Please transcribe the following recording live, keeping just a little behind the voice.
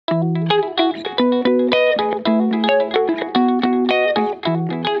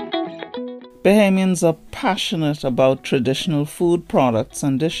Bahamians are passionate about traditional food products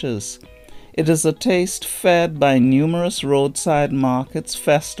and dishes. It is a taste fed by numerous roadside markets,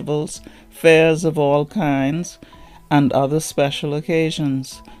 festivals, fairs of all kinds, and other special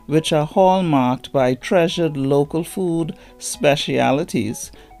occasions, which are hallmarked by treasured local food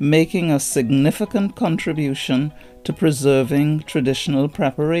specialities, making a significant contribution to preserving traditional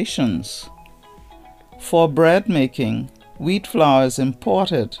preparations. For bread making, wheat flour is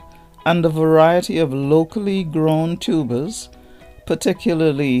imported, and a variety of locally grown tubers,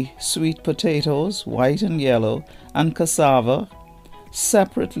 particularly sweet potatoes, white and yellow, and cassava,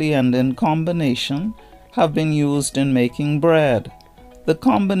 separately and in combination, have been used in making bread. The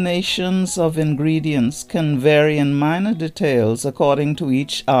combinations of ingredients can vary in minor details according to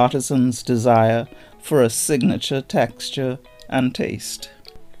each artisan's desire for a signature texture and taste.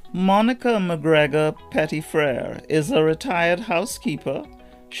 Monica McGregor Petitfrere is a retired housekeeper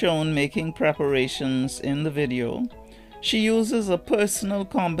shown making preparations in the video. She uses a personal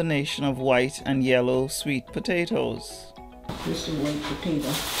combination of white and yellow sweet potatoes. This is white potato.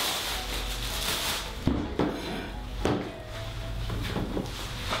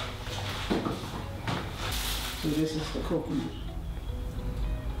 So this is the coconut.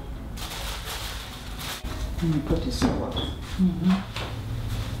 And you put the salt.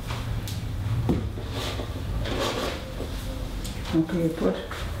 Okay, put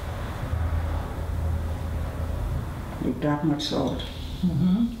that much salt.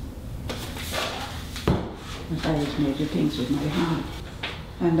 I just made the things with my hand.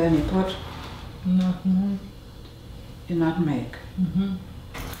 And then you put nutmeg. the nutmeg.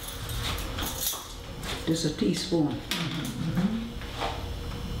 Just a teaspoon.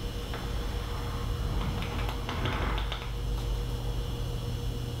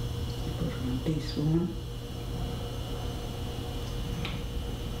 You put 1 teaspoon.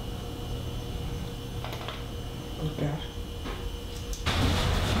 Put that.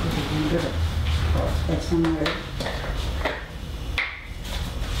 Put it in there. That's some red.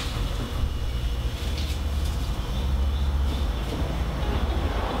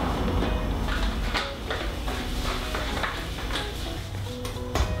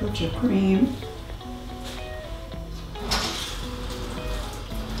 Put your cream.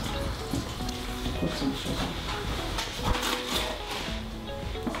 Put some sugar.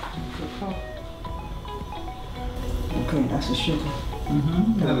 Okay, that's the sugar.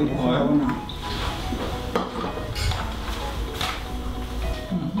 That'll be the flour now.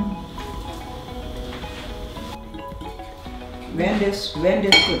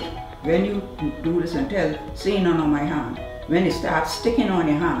 When you do this until see none on my hand, when it starts sticking on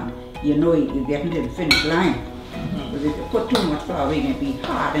your hand, you know you're getting to the finish line. Because if you put too much flour in, it'll be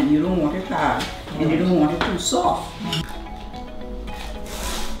hard, and you don't want it hard, and you don't want it too soft.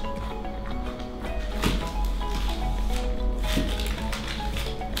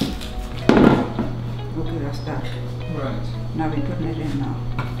 Okay, that's that. Right. Now we're putting it in now.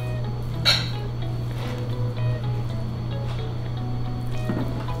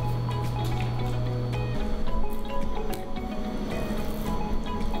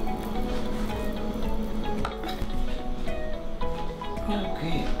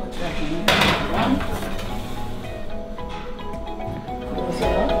 Okay, put that in there.